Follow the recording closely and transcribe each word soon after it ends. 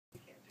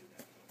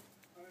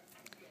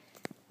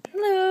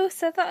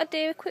so I thought I'd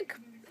do a quick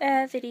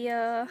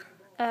video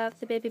of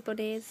the baby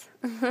bunnies.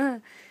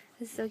 They're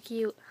so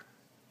cute.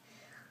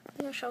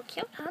 You're so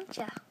cute, aren't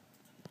you?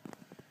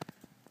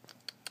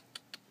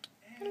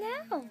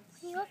 Hello.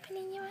 Are you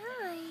opening your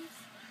eyes?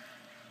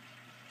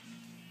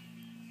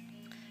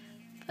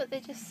 But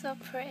they're just so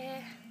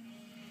pretty.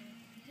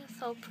 You're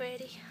so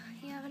pretty.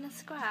 Are you having a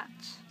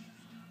scratch?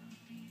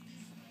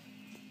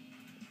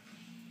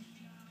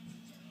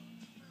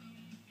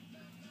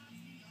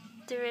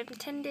 They're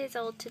 10 days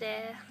old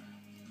today.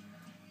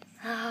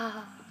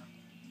 Ah,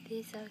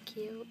 they're so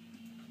cute.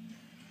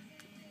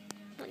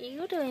 What are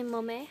you doing,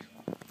 Mummy?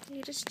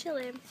 You're just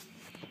chilling.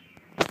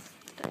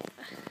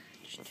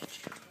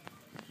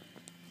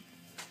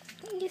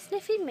 You're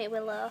sniffing me,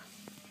 Willow.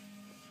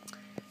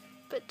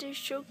 But they're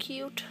so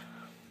cute.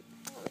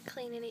 Oh, we're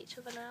cleaning each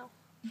other now.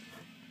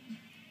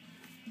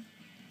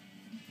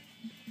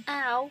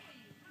 Ow!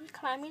 You're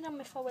climbing on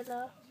me for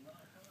Willow.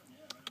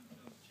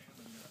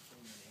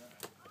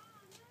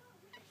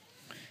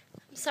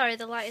 I'm sorry,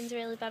 the lighting's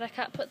really bad. I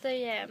can't put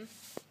the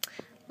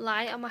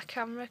light on my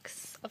camera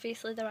because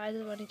obviously their eyes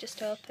have only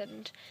just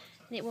opened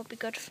and it won't be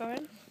good for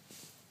him.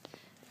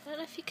 I don't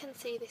know if you can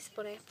see this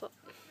bunny, but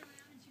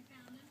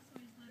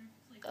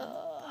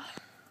oh,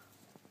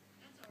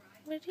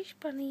 British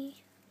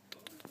bunny.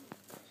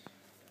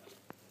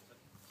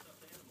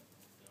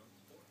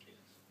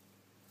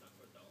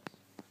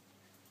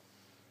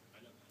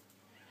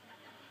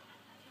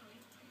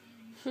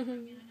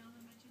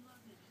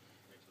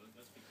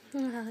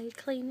 Oh, you're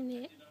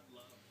cleaning it.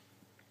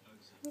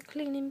 You're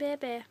cleaning,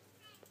 baby.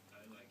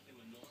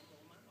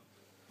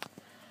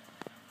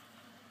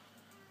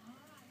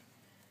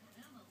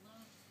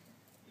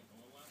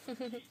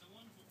 You're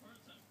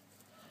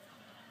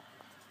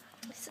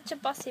such a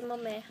bossy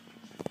mummy.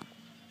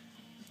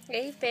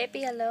 Leave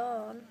baby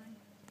alone.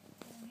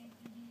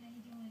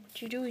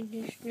 What you doing?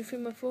 You're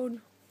sniffing my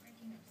phone.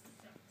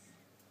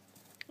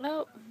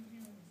 Oh.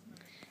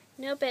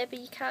 No, baby,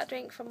 you can't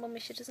drink from mummy.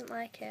 She doesn't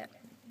like it.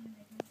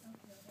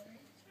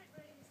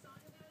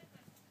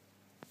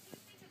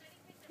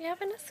 You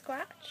having a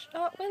scratch?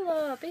 Oh,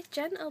 Willow, be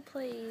gentle,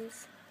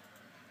 please.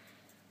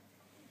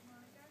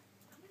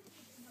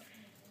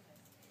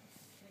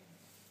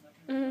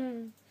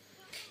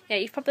 Yeah,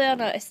 you've probably all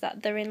noticed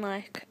that they're in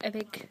like a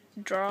big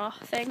drawer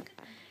thing.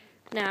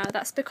 Now,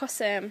 that's because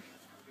they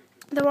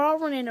were all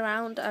running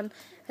around and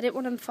I didn't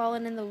want them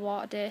falling in the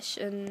water dish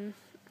and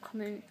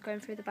going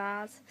through the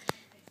bars.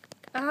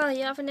 Oh,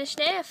 you're having a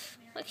sniff.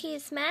 What can you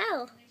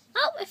smell?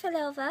 Oh, I fell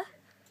over.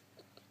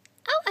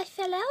 Oh, I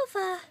fell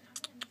over.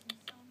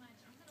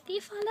 Did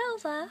you fall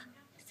over?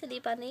 Silly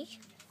bunny.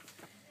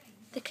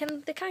 They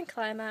can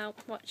climb out.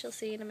 Watch, you'll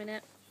see in a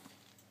minute.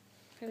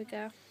 Here we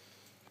go.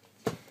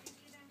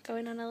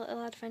 Going on a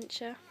little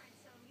adventure.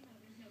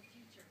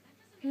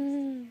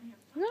 No,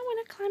 we're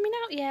not climbing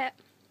out yet.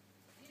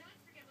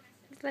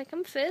 It's like,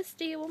 I'm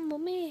thirsty, you want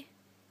mummy.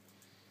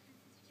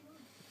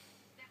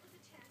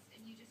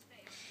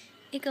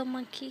 Eagle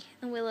monkey,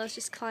 and Willow's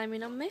just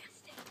climbing on me.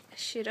 As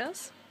she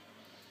does.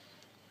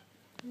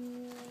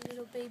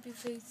 Little baby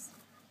face.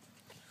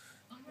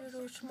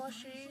 Little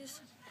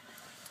smushies.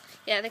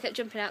 Yeah, they kept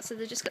jumping out, so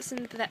they just got some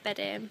vet bed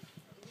in.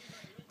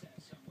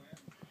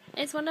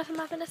 Is one of them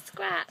having a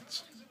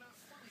scratch?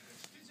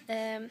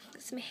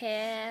 Some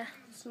hair,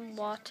 some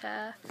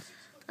water,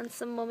 and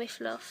some mummy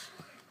fluff.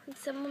 And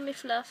some mummy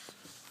fluff.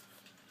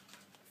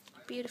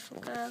 Beautiful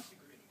girl.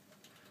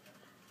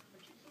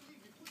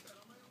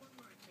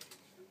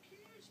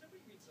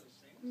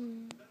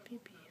 Baby.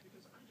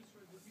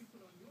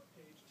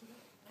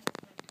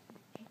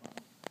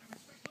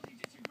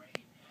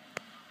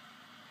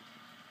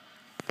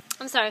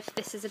 I'm sorry if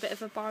this is a bit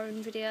of a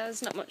boring video.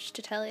 There's not much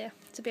to tell you,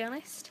 to be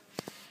honest.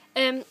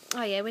 Oh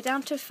yeah, we're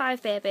down to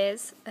 5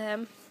 babies.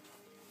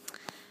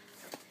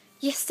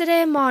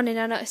 Yesterday morning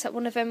I noticed that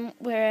one of them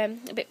were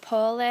a bit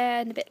poorly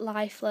and a bit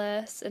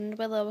lifeless, and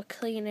Willow were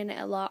cleaning it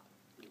a lot.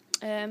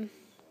 To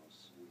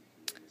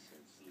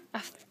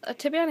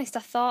be honest,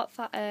 I thought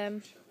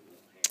that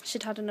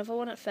she'd had another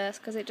one at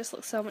first because it just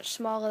looked so much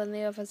smaller than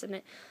the others and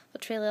it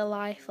looked really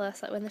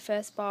lifeless, like when they're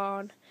first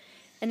born,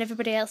 and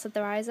everybody else had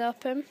their eyes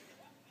open.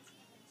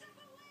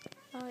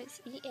 Oh, it's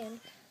eating.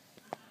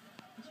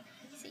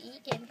 It's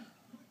eating.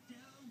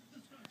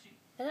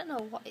 I don't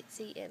know what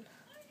it's eating,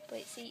 but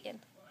it's eating.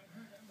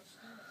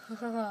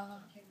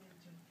 Are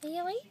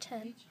you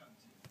eating?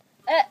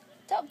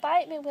 Don't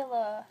bite me,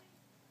 Willow.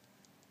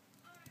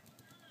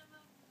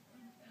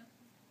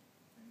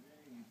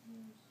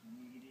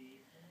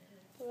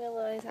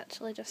 Willow is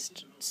actually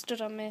just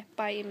stood on me,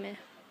 biting me.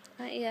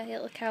 Yeah, you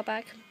little cow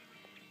bag.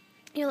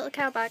 You little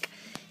cow bag.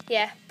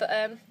 Yeah, but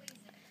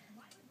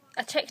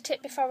I checked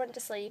it before I went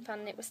to sleep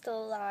and it was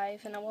still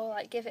alive, and I will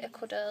like give it a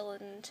cuddle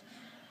and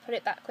put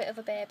it back with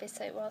other babies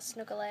so it was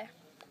snuggly.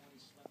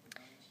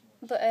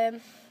 But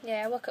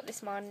yeah, I woke up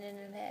this morning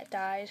and it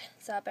died,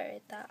 so I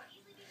buried that.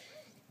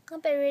 I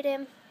buried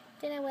him,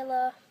 didn't I,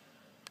 Willow?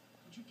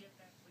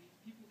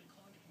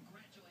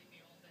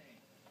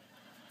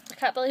 I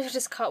can't believe I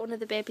just caught one of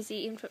the babies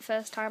eating for the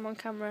first time on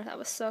camera. That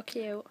was so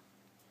cute.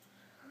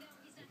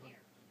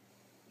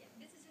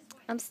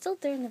 I'm still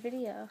doing the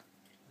video.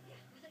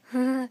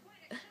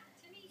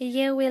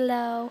 Yeah,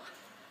 Willow.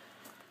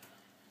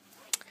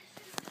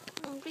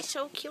 Oh, be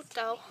so cute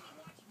though.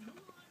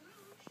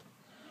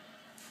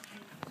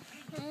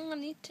 I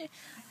need to. I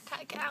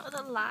can't get out of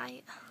the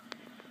light.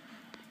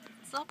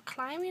 Stop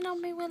climbing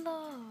on me,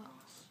 Willow.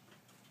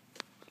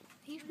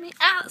 Leave me.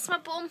 Ah, that's my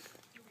bum.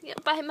 You're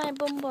biting my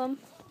bum.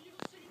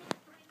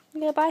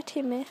 You're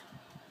biting me.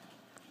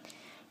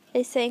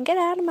 They're saying, get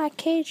out of my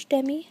cage,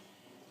 Demi.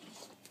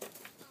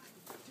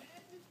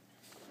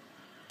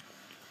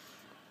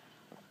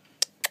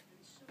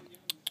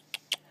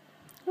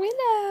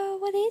 Willow,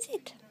 what is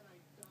it?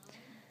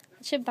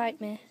 It should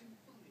bite me.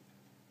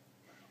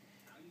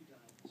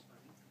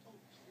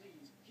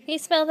 Can you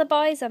smell the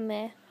boys on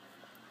me?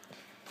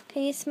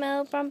 Can you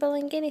smell Bramble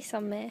and Guinness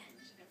on me?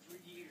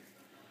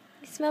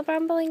 You smell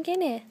Bramble and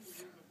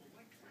Guinness?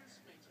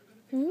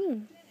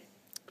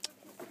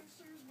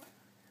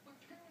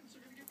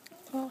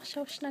 Oh,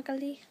 so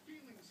snuggly.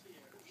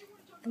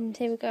 And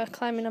here we go,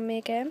 climbing on me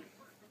again.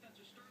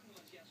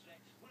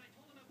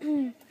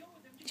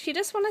 If you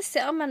just want to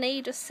sit on my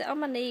knee, just sit on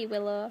my knee,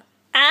 Willow.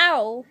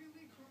 Ow!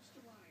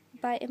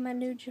 Biting my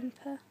new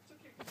jumper.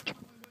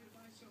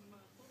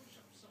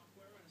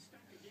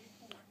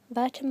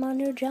 Biting my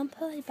new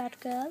jumper, you bad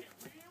girl.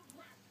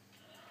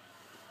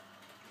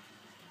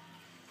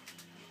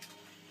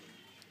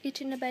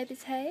 Eating the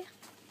baby's hay.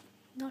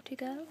 Naughty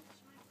girl.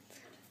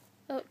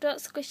 Oh,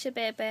 don't squish it,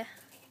 baby.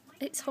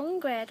 It's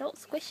hungry, don't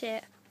squish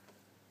it.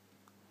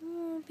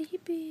 Oh,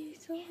 baby,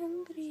 so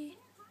hungry.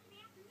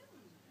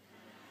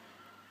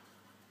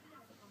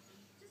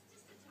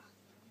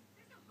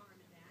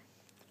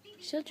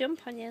 She'll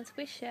jump on you and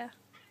squish you.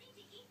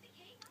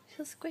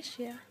 She'll squish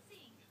you.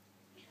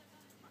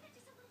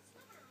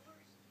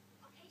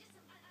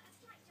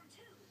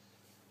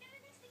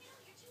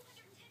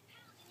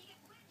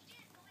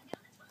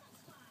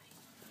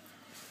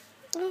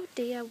 Oh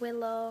dear,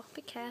 Willow,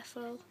 be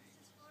careful.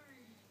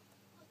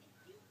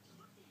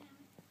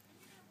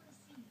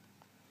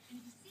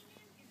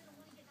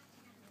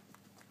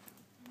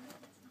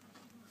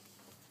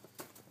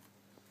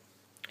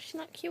 She's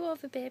not cute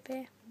over,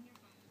 baby.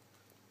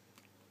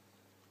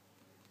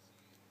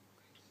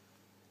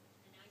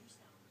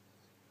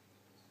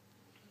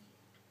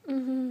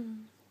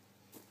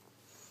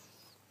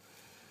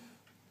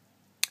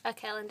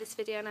 Okay, I'll end this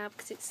video now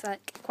because it's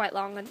like quite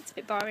long and it's a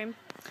bit boring.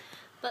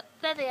 But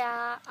there they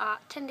are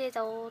at 10 days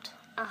old.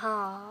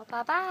 Bye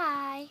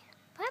bye.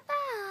 Bye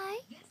bye.